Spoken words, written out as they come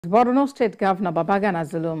Borno State Governor Babagana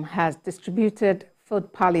Zulum has distributed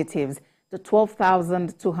food palliatives to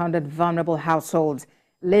 12,200 vulnerable households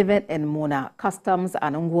living in Muna, Customs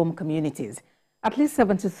and Ngwom communities. At least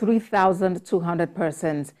 73,200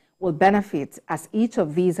 persons will benefit, as each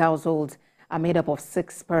of these households are made up of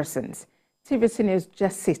 6 persons. TVC News'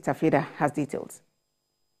 Jessie Tafida has details.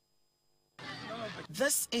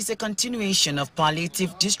 This is a continuation of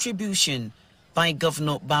palliative distribution by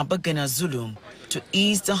Governor Babagana Zulum to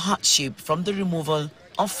ease the hardship from the removal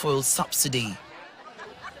of fuel subsidy.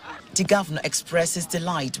 The governor expresses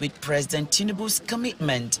delight with President Tinubu's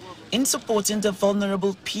commitment in supporting the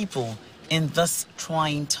vulnerable people in this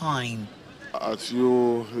trying time. As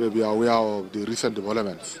you may be aware of the recent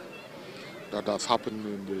developments that has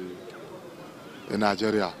happened in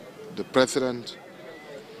Nigeria, the president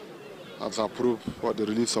has approved for the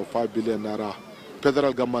release of 5 billion naira.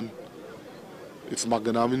 Federal government is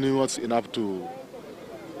magnanimous enough to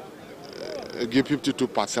give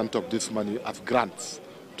 52% of this money as grants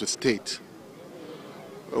to state,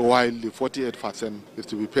 while the 48% is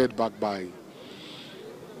to be paid back by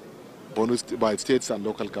states and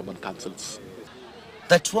local government councils.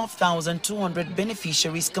 The 12,200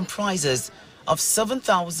 beneficiaries comprises of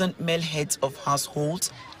 7,000 male heads of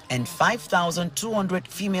households and 5,200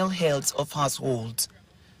 female heads of households.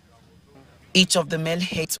 Each of the male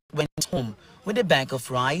heads went home with a bag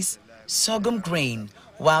of rice, sorghum grain,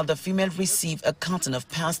 while the female received a carton of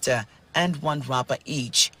pasta and 1 wrapper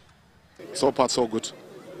each. So far, so good.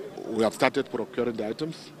 We have started procuring the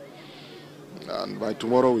items, and by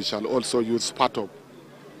tomorrow we shall also use part of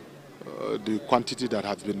the quantity that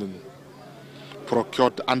has been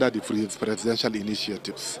procured under the presidential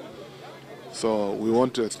initiatives. So we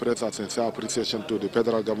want to express our sincere appreciation to the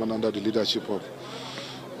federal government under the leadership of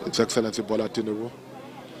His Excellency Tinubu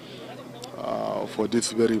for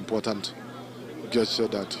this very important gesture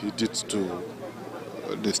that he did to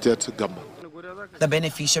the state government. The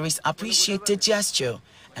beneficiaries appreciate the gesture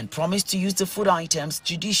and promised to use the food items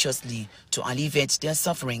judiciously to alleviate their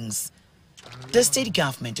sufferings. The state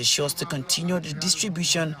government assures to continue the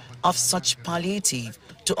distribution of such palliative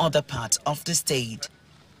to other parts of the state.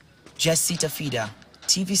 Jessie Tafida,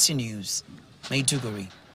 TVC News, Maiduguri.